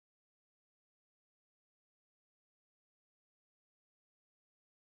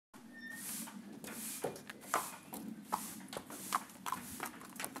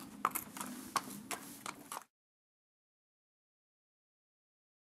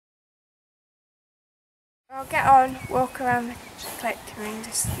I'll get on, walk around the collecting ring,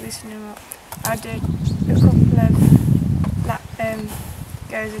 just loosening up. I'll do a couple of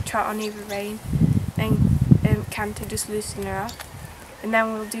goes a trot on either rein, then canter, just loosen her up. And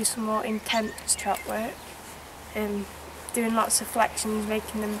then we'll do some more intense trot work, doing lots of flexions,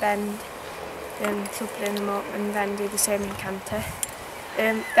 making them bend, tripling them up, and then do the same in canter.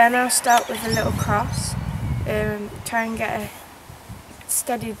 Then I'll start with a little cross, try and get a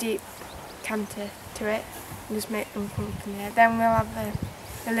steady deep canter to it, and just make them come up in the air. Then we'll have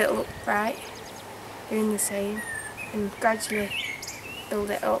a little upright, doing the same, and gradually build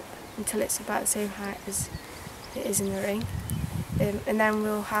it up until it's about the same height as it is in the ring. And then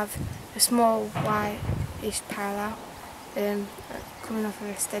we'll have a small white-ish parallel coming off of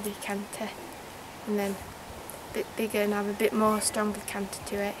a steady canter, and then a bit bigger and have a bit more stronger canter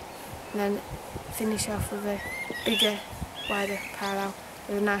to it, and then finish off with a bigger, wider parallel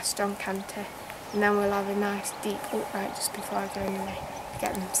with a nice strong canter, and then we'll have a nice deep upright just before I go in the ring,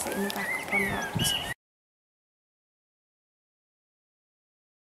 get them sitting back up on the rocks.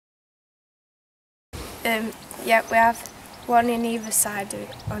 Yeah, we have one in either side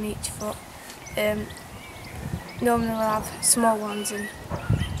on each foot. Normally we'll have small ones and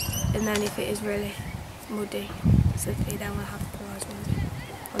then if it is really muddy, slippery, then we'll have the large ones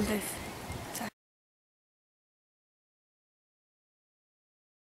on both sides.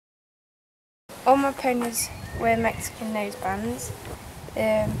 All my ponies wear Mexican nosebands.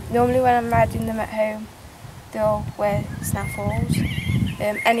 Normally when I'm riding them at home, they'll wear snaffles.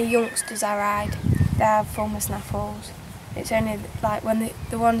 Any youngsters I ride, they have former snaffles. It's only like when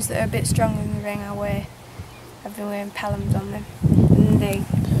the ones that are a bit stronger in the ring I've been wearing pelhams on them, and they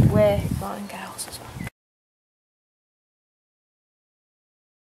wear martingales as well.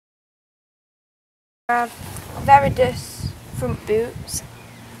 I have Veridus front boots,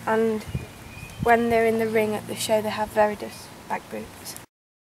 and when they're in the ring at the show they have Veridus back boots.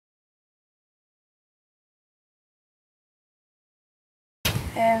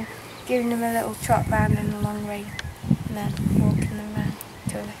 Giving them a little trot round in a long ring and then walking them around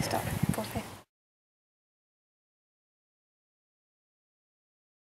until they stop puffing.